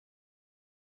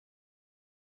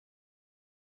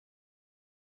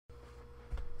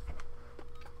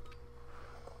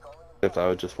If I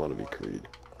would just want to be Creed.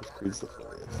 'Cause Creed's the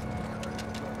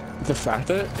funniest. The fact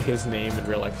that his name in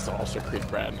real life is also Creed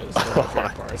Bratton is one of my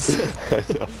favorite parts.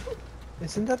 I know.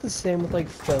 Isn't that the same with like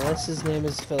Phyllis? His name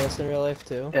is Phyllis in real life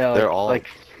too. Yeah, They're all like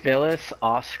Phyllis,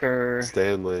 Oscar,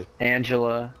 Stanley.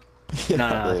 Angela. Yeah.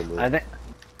 No, Stanley.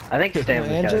 I think Stanley's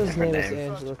got a Angela's different name is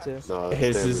name. Angela too. No,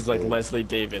 His Stanley's is like name. Leslie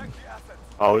David.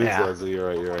 Oh, he's Yeah. Leslie. You're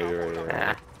right. You're right. You're right. You're right.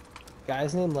 Yeah.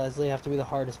 Guys named Leslie have to be the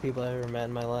hardest people I've ever met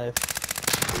in my life.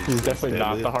 He's definitely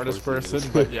not Stanley, the of hardest course he is.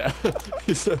 person, but yeah,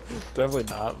 he's definitely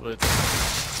not. But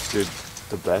Dude,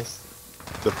 the best,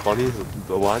 the funniest,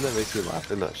 the line that makes me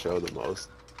laugh in that show the most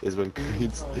is when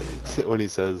Creed's, when he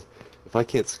says, "If I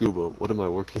can't scuba, what am I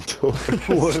working towards?"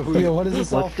 Yeah, what is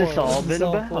this all What's for? this all What's this been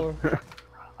all about? for?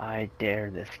 I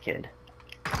dare this kid.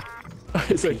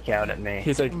 he's like, Speak out at me.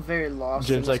 he's like, I'm very lost.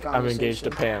 Jim's in this like, I'm engaged to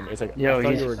conversation. Pam. He's like, Yo, I thought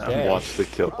he's- you were gay. Watch the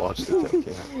kill. Watch the kill.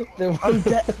 Yeah. Then I'm what-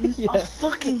 dead. yeah. I'm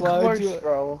fucking Why would course, you-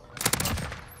 bro.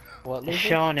 What? Lucy?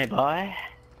 Shawnee boy.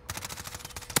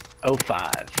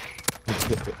 05.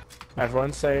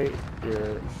 Everyone say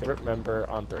your favorite member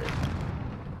on 3.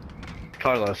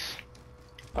 Carlos.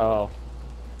 Oh,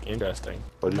 interesting.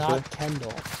 What'd you say? Not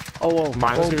Kendall. Oh,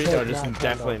 Mine was gonna be Okay, no, just not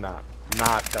definitely not.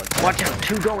 Not Doug. watch out!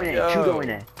 2 going in. 2 going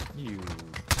in. You.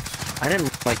 I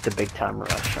didn't like the big time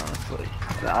rush, honestly.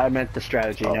 I meant the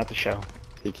strategy, Oh. not the show.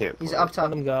 He can't. He's play. up Let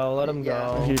top. him go. Let him Yeah.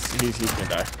 go. He's gonna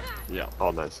die. Yeah.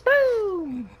 Oh, nice.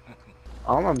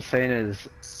 All I'm saying is,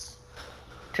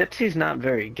 Tipsy's not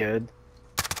very good,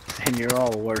 and you're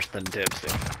all worse than Tipsy.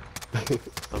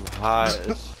 I'm hot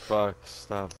as fuck.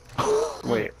 Stop.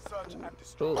 Wait,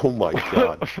 Oh my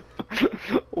god.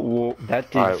 well, that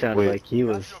dude Alright, sounded wait. like he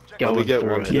was Let me going get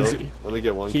through one it. kill. He's- Let me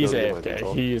get one He's kill. get my AFK.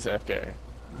 control. He's AFK.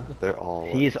 They're all.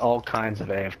 He's all kinds of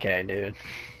AFK, dude.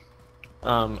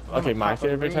 Okay, my Papa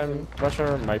favorite time Raven.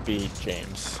 rusher might be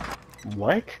James.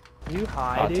 What? You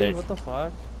high, Hot dude? take. What the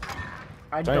fuck?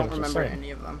 I Damn, don't just remember saying.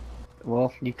 any of them.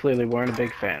 Well, you clearly weren't a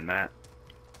big fan, Matt.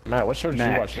 Matt, what show did you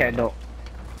Matt, watch? Kendall.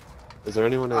 Is there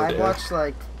anyone in I there? watched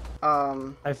like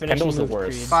I finished Kendall's the with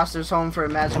worst. Creed. Foster's Home for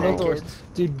Imaginary Kendall's the Kids.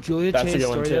 worst. Dude, Julia That's a Chain's good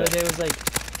one, story the other too. day was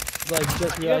like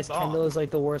just realized Kendall is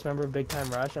like the worst member of Big Time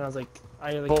Rush, and I was like,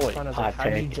 I was Holy like, Hot how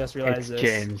did you take. just realize It's this?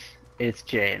 James. It's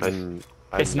James. And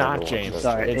It's I've not never watched James. that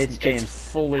Sorry, show. it's James.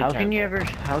 fully How can you Kendall.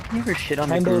 ever shit on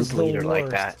the Kendall's group the leader like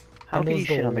worst. that? How can you Kendall's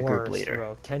shit on the group worst, leader?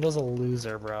 Bro. Kendall's a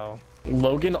loser, bro.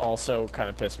 Logan also kind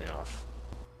of pissed me off.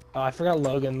 Oh, I forgot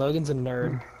Logan. Logan's a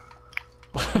nerd.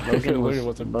 Logan was-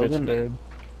 was a Logan- bitch nerd.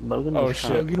 Logan Oh, was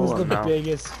shit. kinda Logan was cool the now.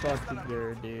 biggest fucking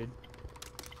nerd, dude.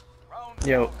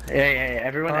 Yo, hey,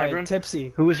 everyone, Alright, everyone.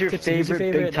 Tipsy. Who was your Tipsy, who's your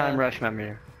favorite favorite, Big Time Rush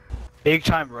member? Big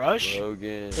Time Rush?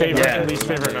 Logan. Favorite Yeah. and least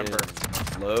favorite member.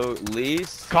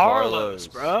 Least? Carlos,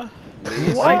 bruh.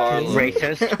 Least What? Carlos.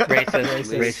 Racist, racist,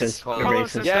 Racist. racist, Carlos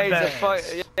Carlos racist. is Yeah, the he's a best.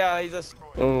 fuck. Yeah, he's a.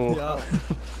 Oh.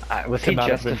 Yeah. Was he Could not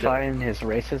have been justifying his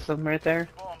racism right there?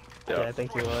 Yeah, I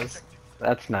think he was.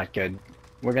 That's not good.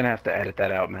 We're gonna have to edit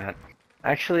that out, Matt.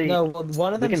 Actually, No, well,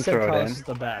 one of we them can said throw it Carlos in. is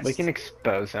the best. we can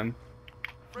expose him.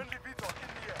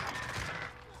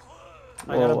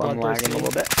 I got a Well, I'm blood lagging a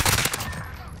little bit.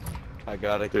 I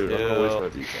gotta Dude, I'm always kill. my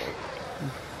default.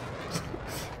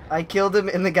 I killed him,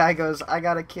 and the guy goes, "I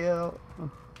got to kill."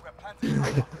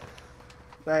 That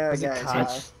Was it guy's Koch?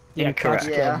 high. Yeah, Incorrect.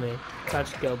 Koch Yeah. killed me.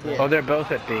 Koch killed me. Yeah. Oh, they're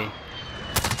both at B.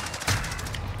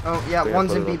 Oh yeah, Yeah, one's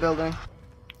put in it B up. building.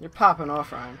 You're popping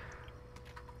off, Ryan.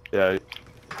 Yeah.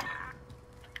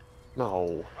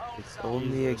 No. It's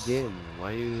only a game.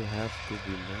 Why you have to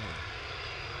be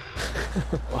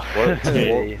mad?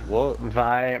 Okay. What?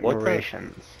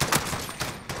 Vibrations.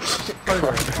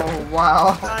 Oh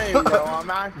wow. I know, I'm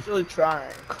actually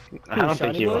trying. I don't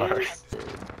think Shiny you Boy are. is?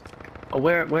 Oh,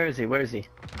 where is he? Where is he?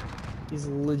 He's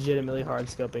legitimately hard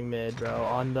scoping mid, bro.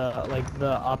 On the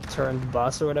the upturned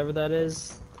bus or whatever that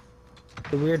is.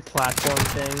 The weird platform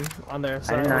thing on their I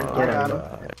side. did not I get got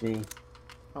him. him.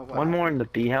 Oh, wow. One more in the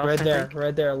B house. Right I there, think.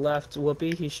 right there, left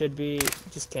Whoopi. He should be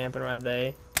just camping around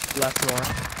A. Left more.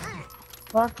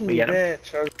 Fucking We get him.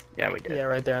 bitch. Yeah, we did. Yeah,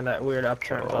 right there in that weird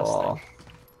upturned bus Oh. thing.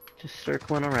 Just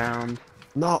circling around.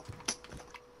 No.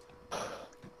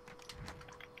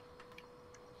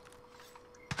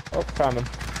 Oh, found him.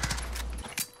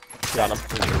 Got him.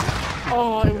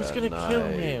 Oh, I was gonna kill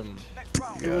night. him.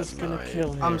 It Good was gonna night.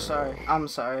 kill him. I'm sorry. I'm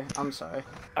sorry. I'm sorry.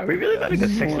 Are we really about to go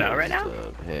 6-0 right now?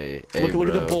 Hey, Look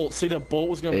at the bro. bolt. See, the bolt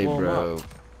was gonna Hey, blow him bro. up.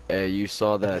 Hey, you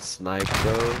saw that snipe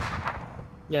though?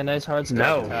 Yeah, nice hard scope.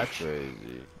 No. Touch.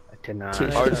 Crazy. I did not.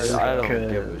 Dude, I Nice. don't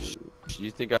Good. give a shit.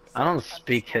 You think I? I don't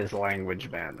speak his language,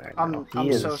 man. Right now. I'm He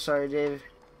is, so sorry, Dave.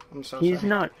 I'm so He's sorry.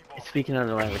 not speaking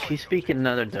another language. He's speaking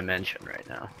another dimension right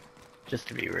now. Just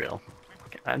to be real.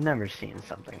 I've never seen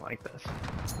something like this.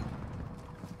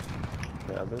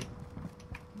 Kevin?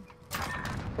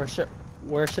 Where should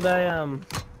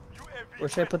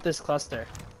I put this cluster?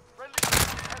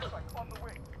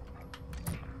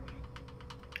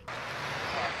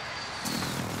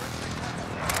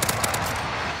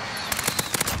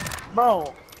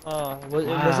 Bro,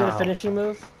 Was it a finishing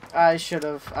move? I should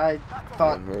have. I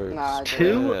thought. Nah, I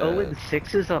didn't.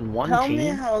 2-0-6s on one tell team? me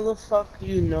how the fuck do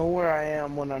you know where I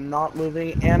am when I'm not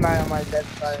moving and I am my dead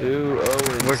side?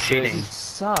 2-0-6. We're cheating. You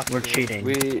suck. We're dude. cheating.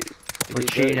 We're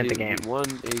cheating at the game.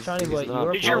 Johnny, what, you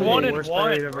are Dude, you're probably 1-1, the worst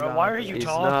player you've ever bro. done. Why are you He's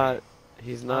talking? not.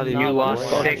 He's not I'm even. not You lost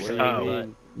playing.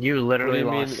 6-0. You literally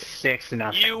What do you lost mean?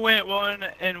 6-0. You went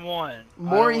 1-1.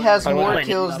 Maury has I more went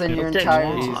kills than your nothing.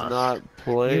 entire He's team. not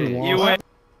playing. You went.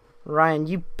 Ryan,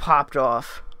 you popped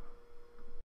off.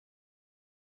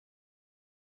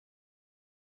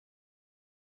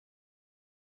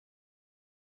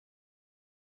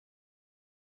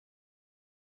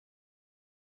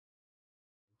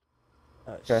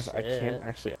 Guys, I Shit. can't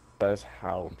actually emphasize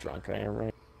how drunk I am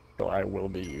right now, so I will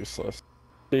be useless.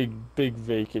 Big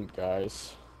vacant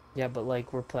guys. Yeah, but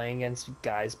like we're playing against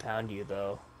guys pound you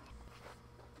though.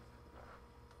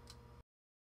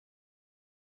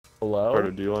 Hello?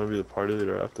 Carter, do you want to be the party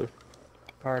leader after?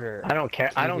 Carter. I don't care.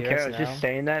 Can I you don't hear care. I us was now? just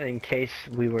saying that in case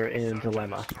we were in a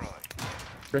dilemma.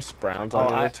 Chris Brown's Oh, on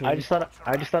the other team. I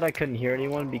just thought I couldn't hear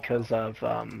anyone because of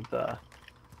the.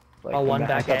 Like, Oh, one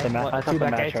back I A, thought two the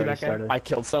back A, match two already back A. started. I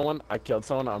killed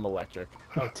someone. I'm electric.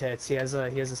 Oh tits. He has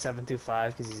a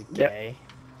 725 because he's Yep. gay.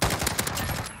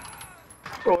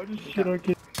 Alright,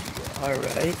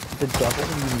 the double,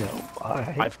 no.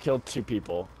 Alright. I've killed 2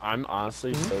 people. I'm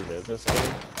honestly so good at this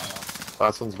game.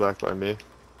 Last one's back by me.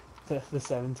 The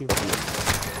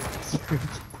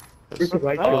 725.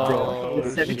 Right, Oh, bro.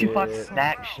 72 shit.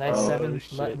 snack. Nice Oh, seven.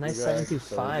 shit, Nice you guys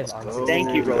 725 so on good. 16.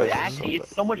 Thank you, bro. You're Actually, so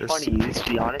it's so much you're fun to use, to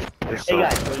be honest. You're Hey so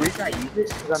guys, bad. the reason I use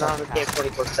this is because I'm on the game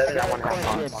 24/7. I want to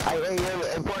have fun.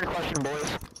 Important question,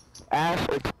 boys. Ash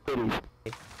or titties?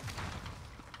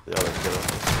 Yeah, let's get it.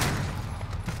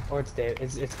 Or it's Dave.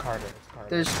 It's Carter. It's Carter.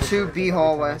 There's It's two Carter B every time I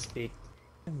hallway. speak.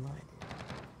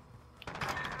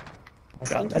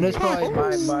 And it's probably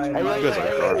my. You guys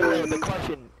are garbage. The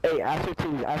question. Hey, Ash or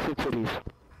titties? Ash or titties?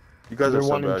 You guys are They're so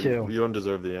 1 and bad. 2. You don't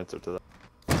deserve the answer to that.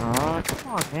 Oh,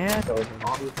 come on, man.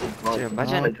 Dude,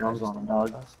 imagine the drums on them,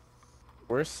 dog.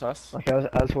 Where's Sus? Like, I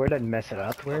was worried I'd mess it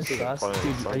up. Where's Sus? Playing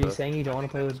Dude, are Sunday. you saying you don't want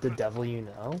to play with the devil you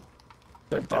know?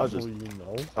 The Taj devil is- you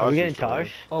know? Are we Taj getting is down. Taj?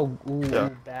 Oh, ooh, Yeah.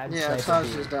 bad Yeah, sniper Taj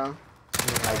B. is down.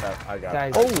 I got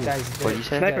Guys, Oh! guys, What'd you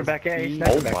say? Sniper back A, B-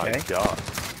 sniper Oh back my A. god.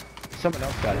 Someone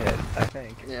else got hit, I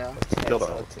think. Yeah. Killed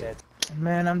Oh, him. tits.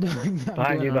 Man, I'm doing.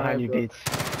 Behind you, Beats.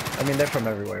 I mean, they're from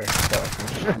everywhere, so.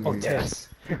 Oh, yeah. tits.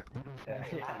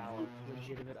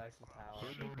 Legitimate Eiffel Tower.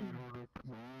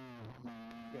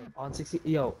 On 60.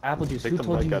 Yo, Apple Juice, Take who the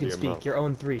told mic you you out of could your speak? mouth. You're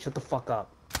 0-3. Shut the fuck up.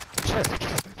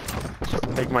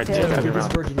 Take my dick You're out the of your biggest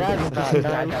mouth. virgin. You're the biggest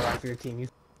bad guy right for your team.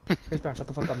 Chris Brown, shut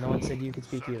the fuck up. No one said you could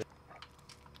speak either.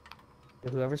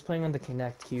 Whoever's playing on the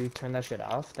Kinect, can you turn that shit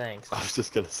off? Thanks. I was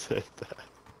just gonna say that.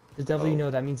 The devil you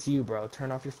know, that means you, bro.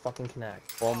 Turn off your fucking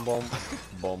Kinect. Boom, boom,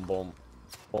 boom, boom,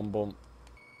 boom, boom.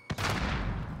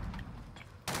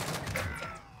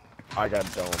 I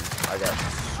got dome. I got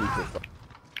super.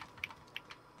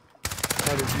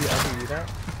 Oh, did you ever do that?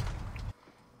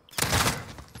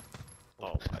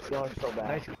 Oh my Y'all are so bad.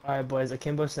 Nice. Alright, boys.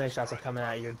 Akimbo snake shots are coming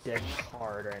at your dick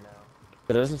hard right now.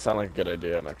 It doesn't sound like a good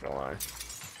idea, I'm not gonna lie.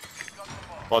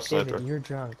 Watch David, sniper. you're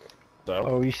drunk. So,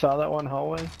 Oh, you saw that one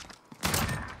hallway?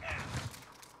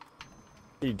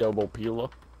 he double pila.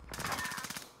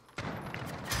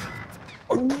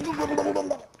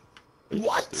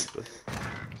 What?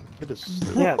 It is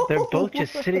stupid. Yeah, they're both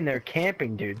just sitting there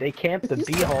camping, dude. They camped the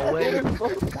B hallway.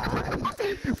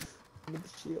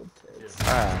 Shield pits.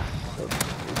 Ah. Oh,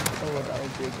 that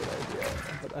would be a good idea.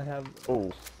 But I have.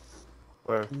 Oh.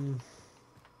 Where?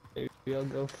 Maybe I'll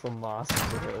go from Moss to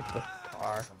the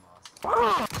car.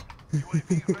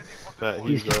 Matt,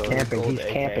 He's just camping. He's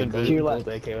camping. AK. To your Gold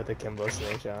left. AK with the Kimbo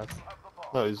snake shots.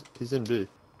 No, he's in B.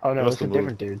 Oh no, Must it's a have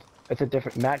different dude. It's a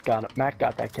different. Matt got it. Matt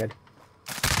got that kid.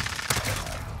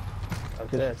 Oh,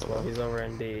 tits. Well, he's over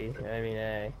in B. I mean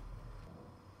A.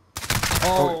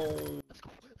 Oh!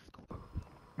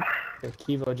 Yo,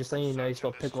 Kivo, just letting you know you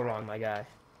spelled pickle wrong, my guy.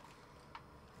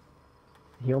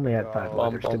 He only had 5 Oh,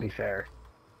 letters, to be fair.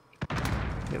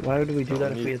 Why would we do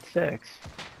that if we had 6?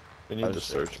 We need to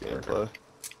search gameplay.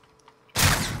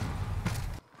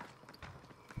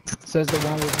 Says the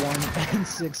one with 1 and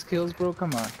 6 kills, bro.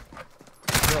 Come on.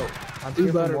 Yo, I'm Do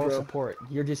here for better, moral bro. support.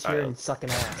 You're just here and sucking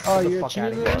ass. Oh, Get the you're a fuck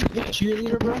outta here. cheerleader? You're a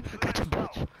cheerleader, bro?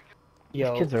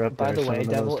 Yo, kids are up by there, the some way, of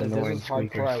the Devil, most if this annoying was hardcore,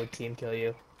 squeakers. I would team kill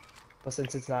you. But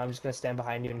since it's not, I'm just gonna stand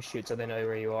behind you and shoot so they know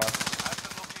where you are.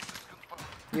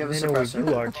 You have a They know where suppressor.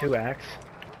 you are too, Axe.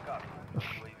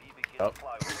 Oh.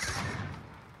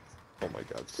 Oh my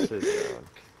god, sit down.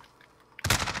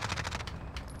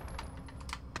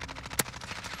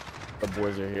 The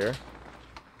boys are here.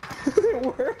 It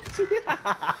worked!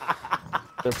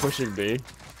 They're pushing B.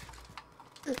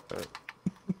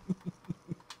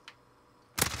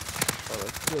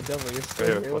 Yo, Devil, you're still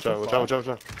Right here, here. watch What out, the watch out, fuck? watch out, watch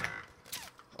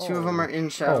out. Two of them are in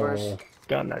showers. Oh,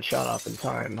 gotten that shot off in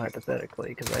time, hypothetically,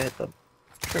 because I hit the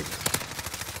trigger.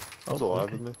 Who's Oh, alive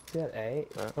okay. with me? Is he at A?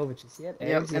 Yeah. Kovic, is he at A? or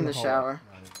Yep, is he in the hallway? shower.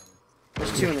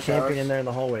 There's two in the Camping in showers. there in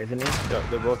the hallway, isn't he? Yeah,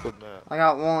 they're both with Matt. I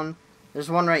got one. There's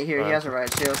one right here. He has a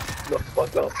riot shield.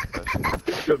 Fuck up.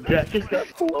 That just got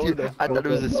blown I thought it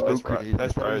was a smoke Nice grenade. I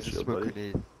nice thought it riot was a shield, smoke buddy.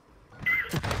 grenade.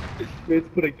 Let's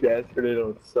put a gas grenade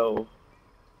on himself.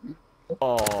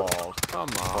 Oh, come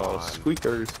Oh, on.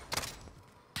 squeakers.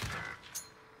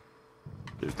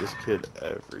 Dude, this kid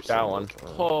every That single one. time.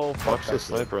 Oh, fuck Watch the that kid.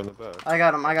 sniper in the back. I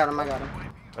got him. I got him. I got him.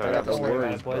 Alright, got no this Don't worry about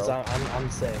worries, it, boys. bro. I'm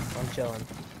safe. I'm chilling.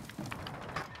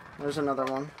 There's another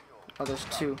one. Oh, there's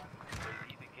two.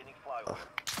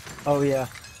 Oh, yeah.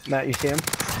 Matt, you see him?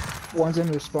 One's in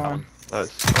respawn.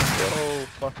 Nice. Oh,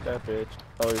 fuck that bitch.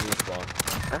 Oh, he's respawn.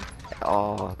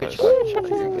 Oh, good Nice.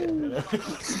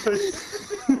 shot.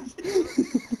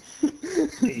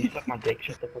 Dude, you suck my dick,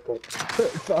 shut the fuck up. I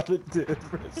thought it did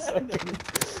for a second.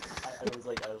 I was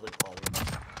like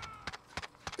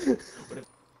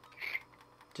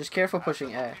Just careful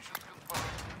pushing A.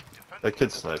 That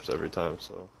kid snipes every time,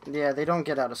 so. Yeah, they don't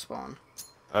get out of spawn.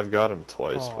 I've got him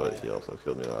twice, but Oh. he also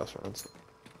killed me last round, so.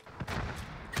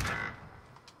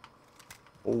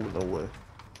 Oh, no way.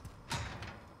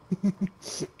 You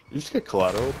just get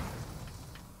collateral.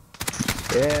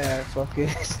 Yeah, fucking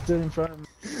stood in front of me.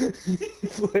 You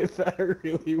played that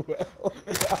really well.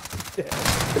 God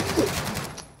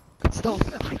damn. Stop.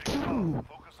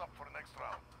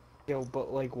 Yo,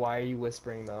 but like, why are you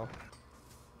whispering though?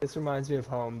 This reminds me of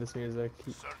home. This music.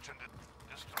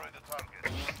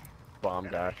 Bomb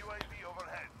guy.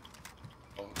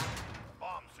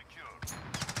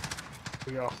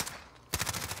 Yo.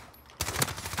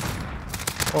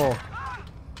 Oh,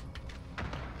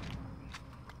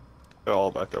 They're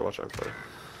all back there, watch out, buddy.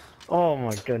 oh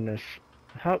my goodness.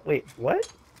 How, wait, what?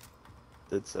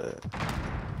 Did say it.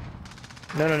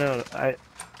 No.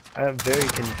 I'm very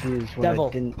confused when Devil.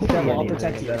 I didn't Devil, see I'll anything,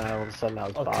 protect and you. then all of a sudden I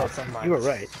was Okay, bopped. never mind. You were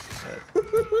right.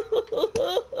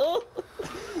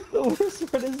 The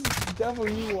worst part is, Devil,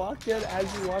 you walked in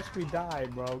as you watched me die,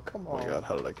 bro. Come Oh on. my god,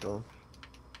 how did I kill him?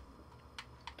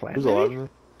 Plant Who's maybe? alive with me?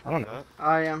 I don't know.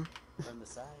 I am.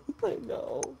 I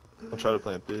know. I'll try to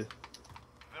plant B.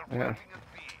 Yeah.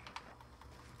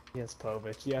 Yes,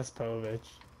 Povich. Yes, Povich.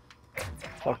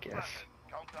 Fuck yes.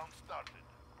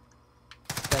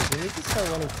 Guys, we need to start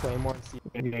running Claymore and see.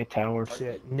 Maybe a tower.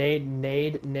 Shit.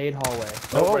 Nade hallway.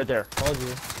 Oh, right there. Told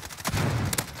you.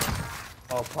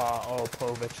 Oh,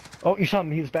 Povich. Oh, you saw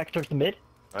him. He was back towards the mid.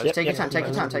 Nice. Take your time. Take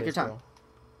your time. Take your Yes, time. bro.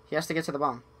 He has to get to the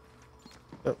bomb.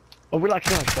 Oh, relax,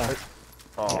 relax.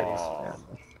 Oh.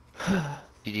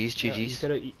 GG's, Yeah, you GG's.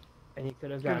 could've- and you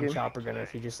could have gotten Good. chopper gunner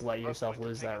if you just let yourself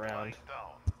lose that round.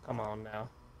 Come on now.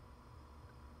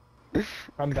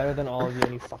 I'm better than all of you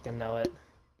and you fucking know it.